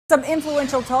Some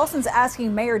influential Tulsans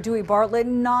asking Mayor Dewey Bartlett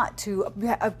not to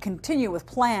continue with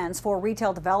plans for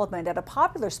retail development at a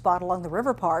popular spot along the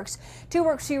river parks. 2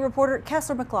 Works for You reporter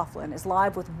Kessler McLaughlin is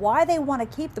live with why they want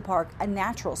to keep the park a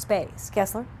natural space.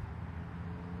 Kessler?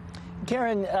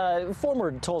 Karen,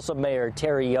 former Tulsa Mayor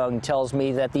Terry Young tells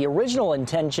me that the original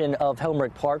intention of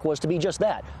Helmerich Park was to be just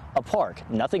that, a park,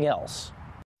 nothing else.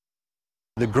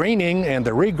 The greening and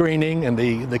the regreening and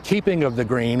the keeping of the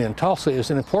green in Tulsa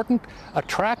is an important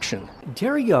attraction.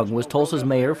 Terry Young was Tulsa's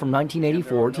mayor from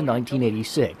 1984 to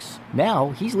 1986. Now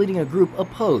he's leading a group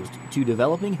opposed to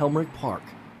developing Helmerich Park.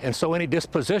 And so any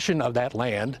disposition of that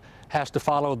land has to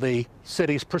follow the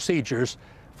city's procedures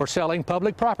for selling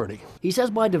public property. He says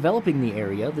by developing the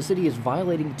area, the city is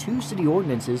violating 2 city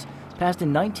ordinances passed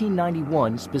in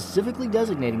 1991 specifically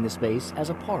designating the space as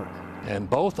a park. And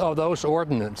both of those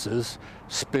ordinances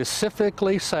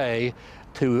specifically say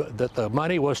that the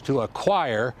money was to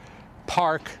acquire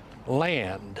park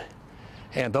land.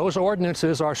 And those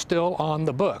ordinances are still on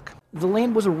the book. The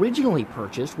land was originally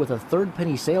purchased with a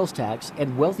third-penny sales tax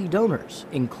and wealthy donors,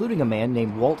 including a man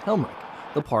named Walt Helmerich,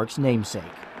 the park's namesake.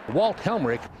 Walt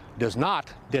Helmerich did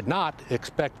not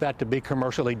expect that to be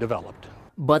commercially developed.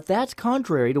 But that's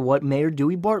contrary to what Mayor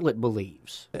Dewey Bartlett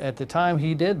believes. At the time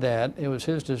he did that, it was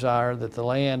his desire that the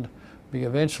land be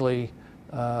eventually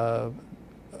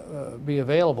be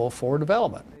available for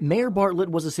development. Mayor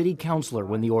Bartlett was a city councilor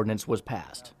when the ordinance was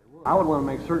passed. I would want to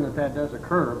make certain that that does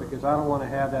occur because I don't want to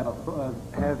have that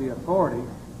have the authority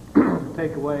to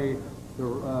take away the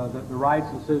rights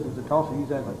and citizens of Tulsa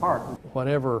use as a park.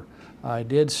 Whatever I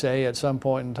did say at some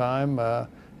point in time,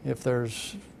 if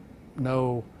there's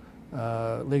no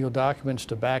legal documents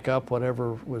to back up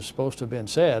whatever was supposed to have been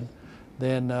said,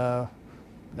 then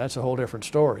that's a whole different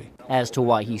story. As to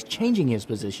why he's changing his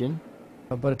position.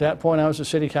 But at that point I was a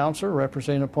city councilor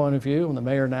representing a point of view, and the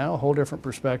mayor now, a whole different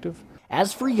perspective.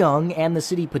 As for Young and the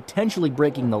city potentially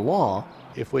breaking the law,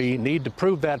 if we need to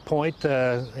prove that point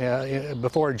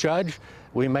before a judge,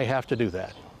 we may have to do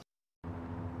that.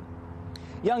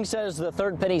 Young says the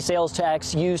third-penny sales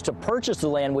tax used to purchase the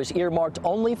land was earmarked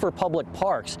only for public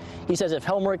parks. He says if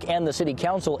Helmerich and the city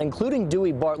council, including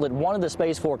Dewey Bartlett, wanted the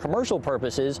space for commercial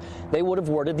purposes, they would have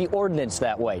worded the ordinance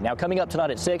that way. Now, coming up tonight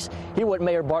at 6, hear what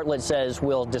Mayor Bartlett says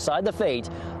will decide the fate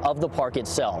of the park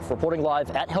itself. Reporting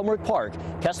live at Helmerich Park,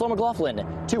 Kessler McLaughlin,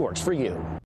 2 Works for You.